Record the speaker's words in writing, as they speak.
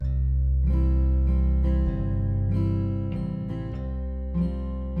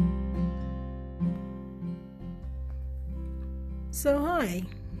So, hi,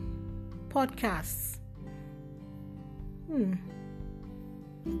 podcasts.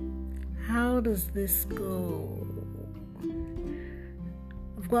 How does this go?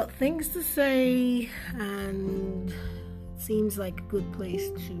 I've got things to say, and it seems like a good place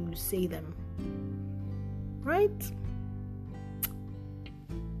to say them. Right?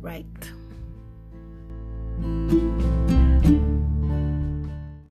 Right.